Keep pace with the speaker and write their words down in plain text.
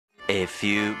A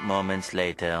few moments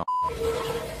later.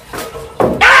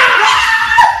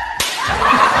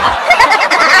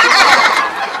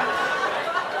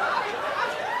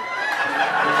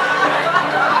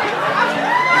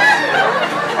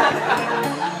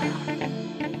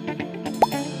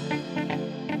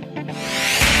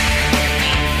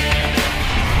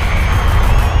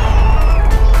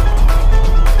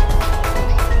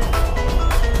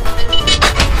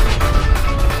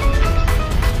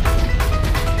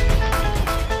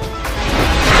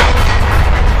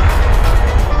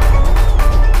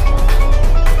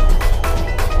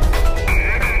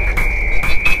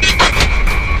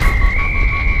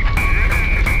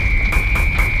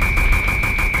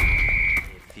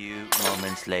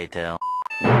 Later.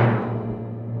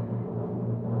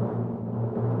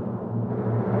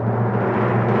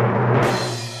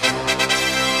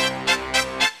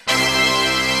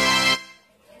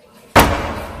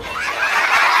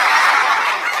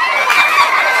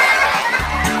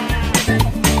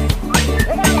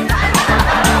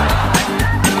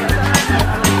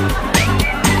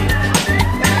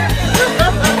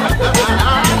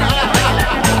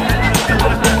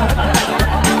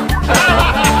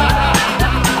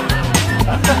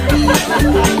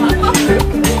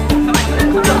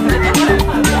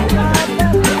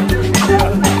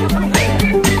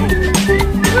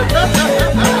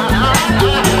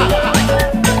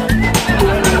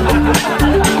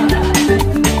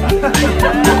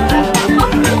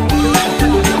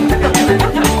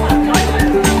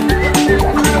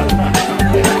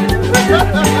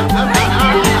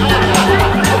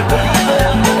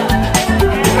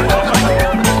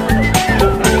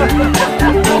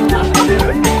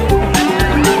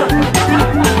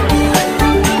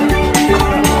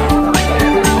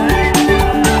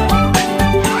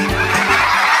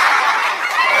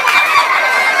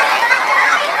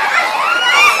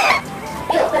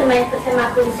 Bermain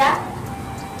bersama Quinsha.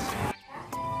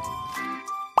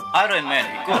 Iron Man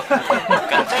ikut.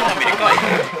 Kan saya ambil kau.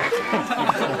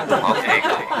 Oke.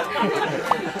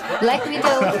 Like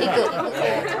video ikut.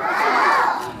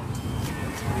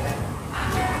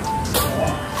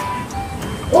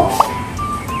 Ups.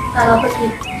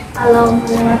 Kalau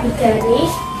melewati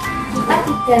garis, kita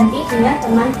diganti dengan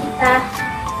teman kita.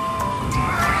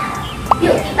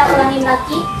 Yuk kita ulangi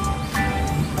lagi.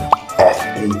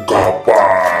 Aku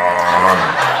kapan?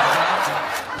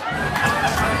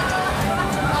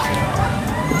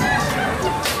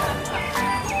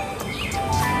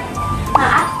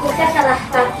 Maaf, saya salah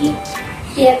lagi.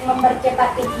 Biar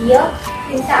mempercepat video,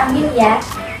 bisa ambil ya.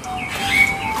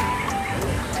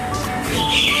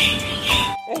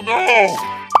 Oh no!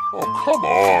 Oh come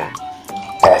on!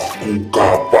 Aku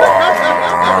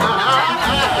kapan?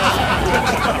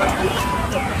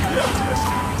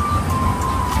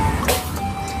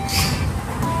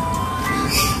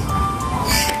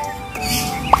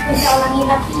 Bisa ulangi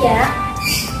lagi ya.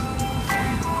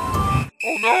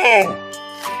 Oh no!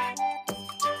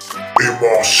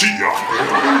 Emosi ya.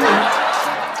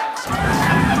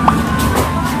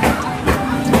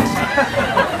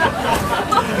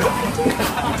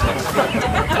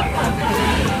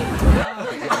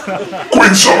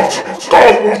 Quinsha,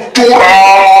 kamu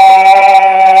curang!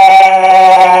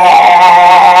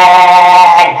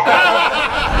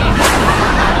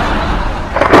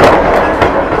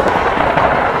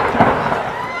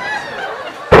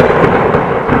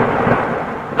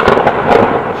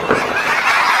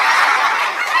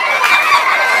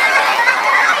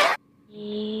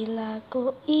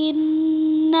 Ilaku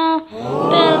inna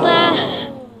belah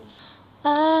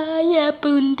ayah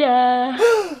bunda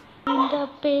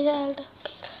pedal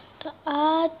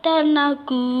taatan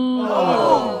aku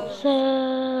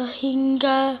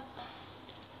sehingga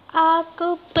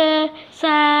aku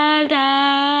bersadar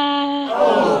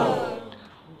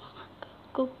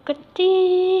aku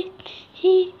kecil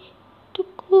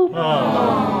hidupku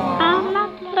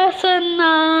amatlah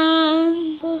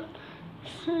senang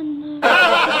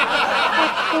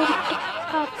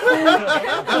aku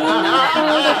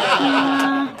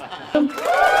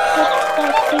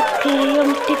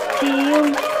ditium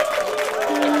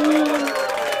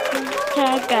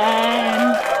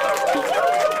jangan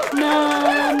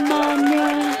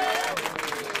namanya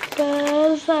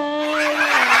bersayang.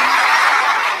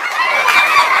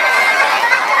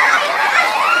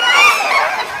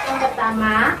 Yang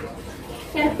pertama,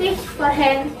 servis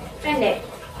forehand pendek.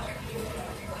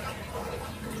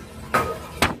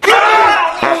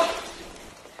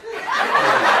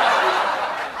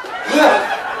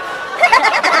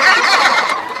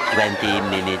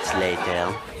 Minutes later.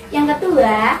 Yang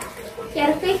kedua,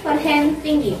 servis forehand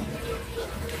tinggi.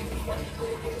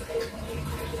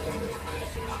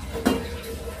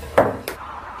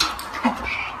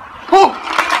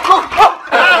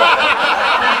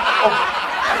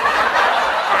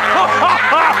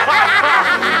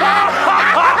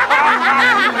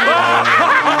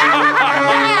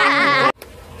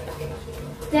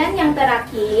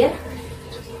 terakhir,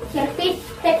 service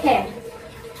take hand.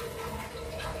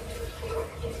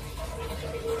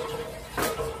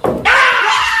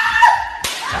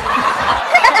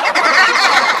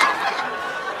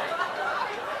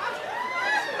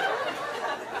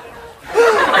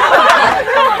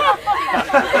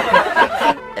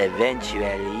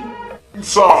 Eventually,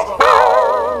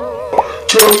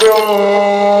 Jangan!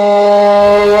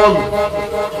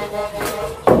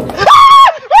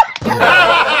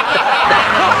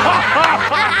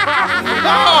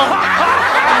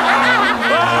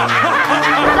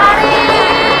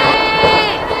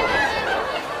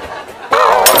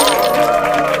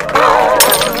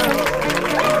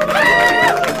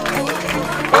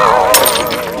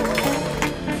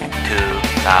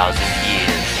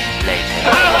 years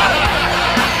later.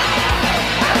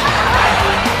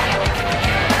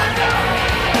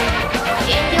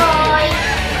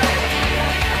 Enjoy.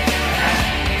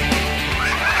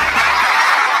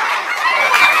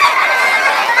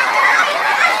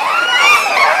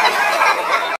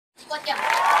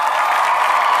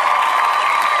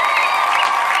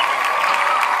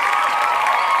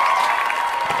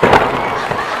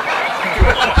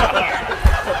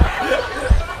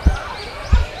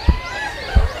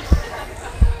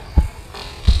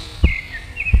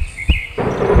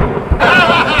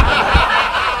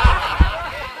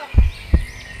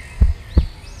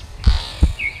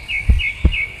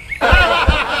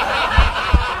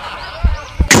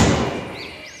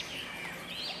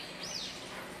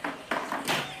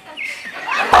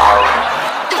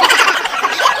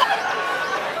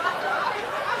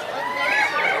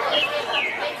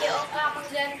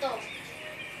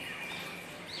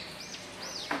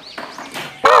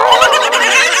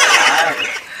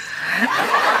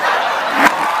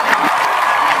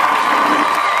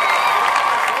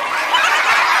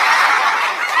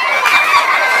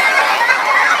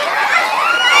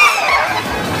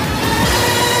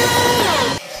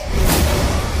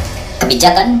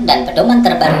 Kebijakan dan pedoman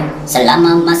terbaru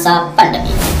selama masa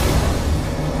pandemi.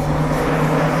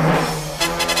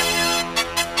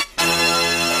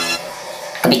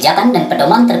 Kebijakan dan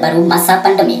pedoman terbaru masa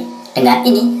pandemi. Dengan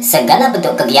ini, segala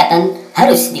bentuk kegiatan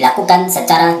harus dilakukan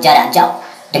secara jarak jauh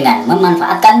dengan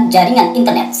memanfaatkan jaringan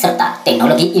internet serta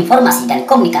teknologi informasi dan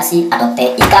komunikasi atau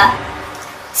TIK.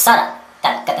 Syarat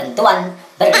dan ketentuan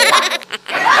berlaku.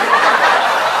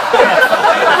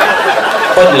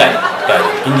 Online kali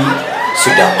ini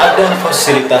sudah ada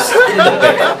fasilitas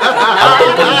interpreter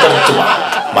ataupun terjemah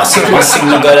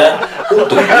masing-masing negara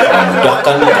untuk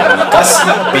memudahkan komunikasi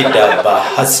beda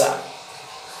bahasa.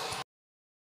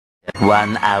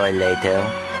 1 hour later.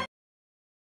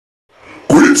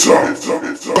 Quinsha,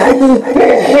 kamu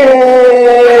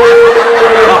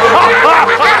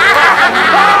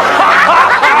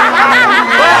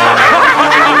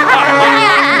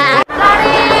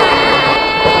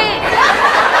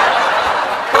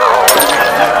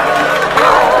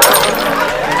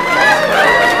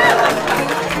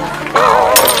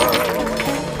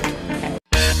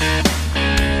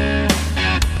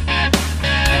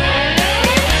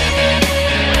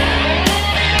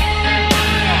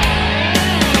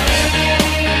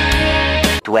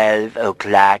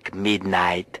o'clock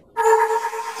midnight.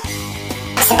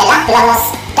 Setelah lolos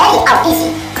dari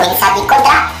audisi, Quinsha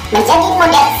dikontrak menjadi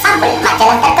model sampul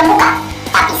majalah terkemuka.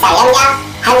 Tapi sayangnya,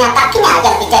 hanya kakinya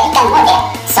yang dijadikan model.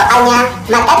 Soalnya,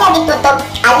 matanya ditutup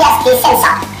alias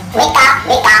disensor. WK,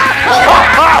 WK, WK.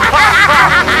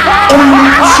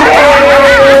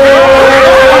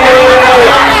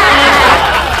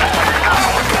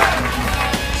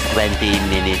 20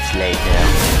 minutes later.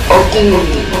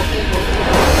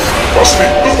 aku pasti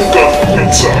temukan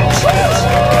Quinsha.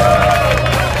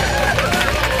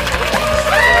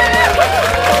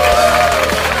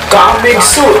 Coming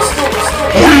soon.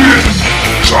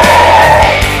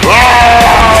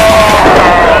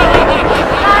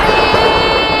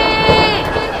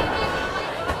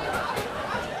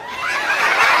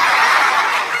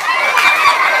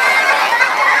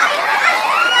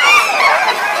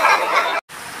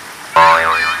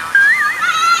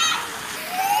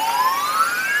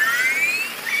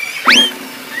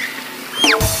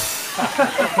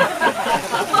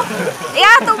 Ya,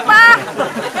 tumpah.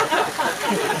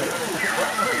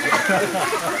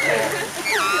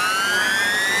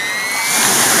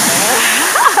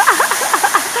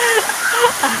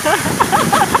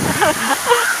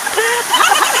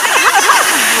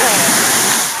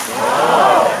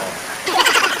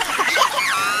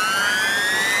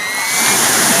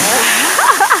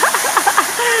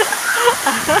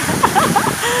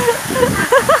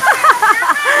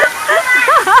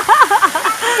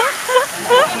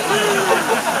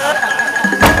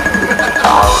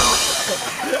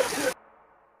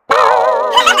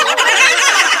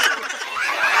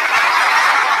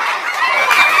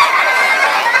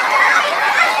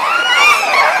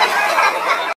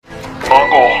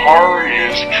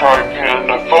 fights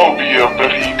trypanophobia,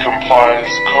 but he complies.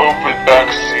 COVID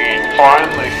vaccine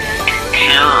finally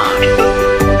cured.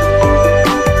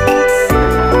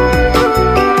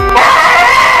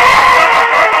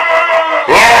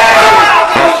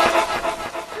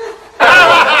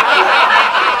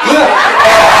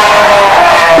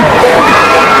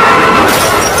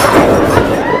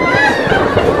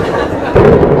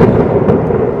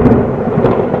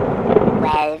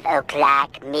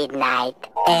 O'clock, midnight,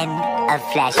 end of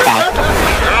flashback.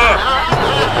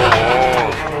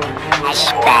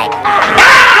 Flashback.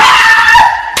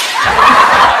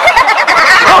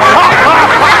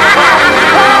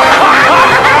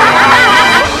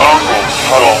 Uncle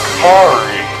Tuttle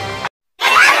Party.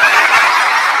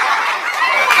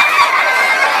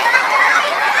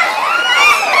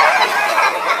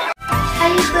 Hi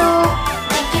YouTube,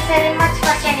 thank you very much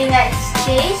for sharing us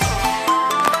this.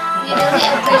 We really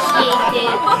appreciate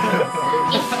it.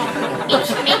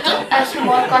 It's making us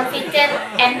more confident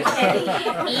and very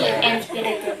happy and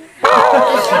spirited.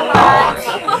 Thank you so much.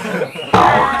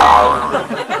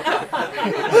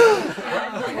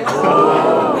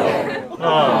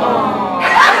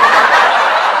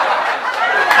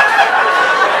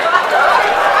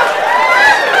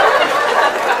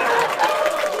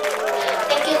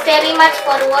 Thank you very much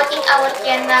for watching our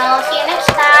channel. See you next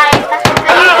time.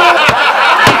 Bye.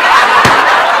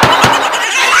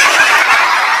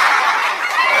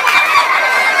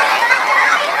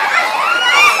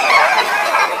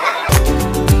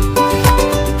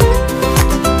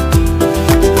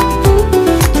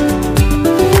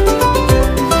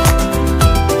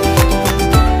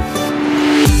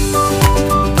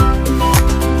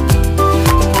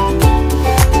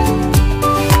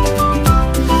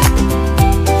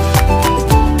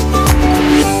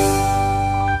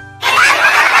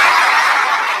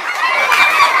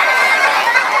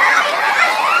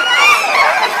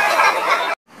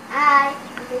 Hai,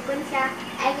 aku Quinsha.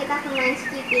 Ayo kita main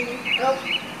skipping rope.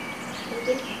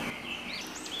 Mungkin.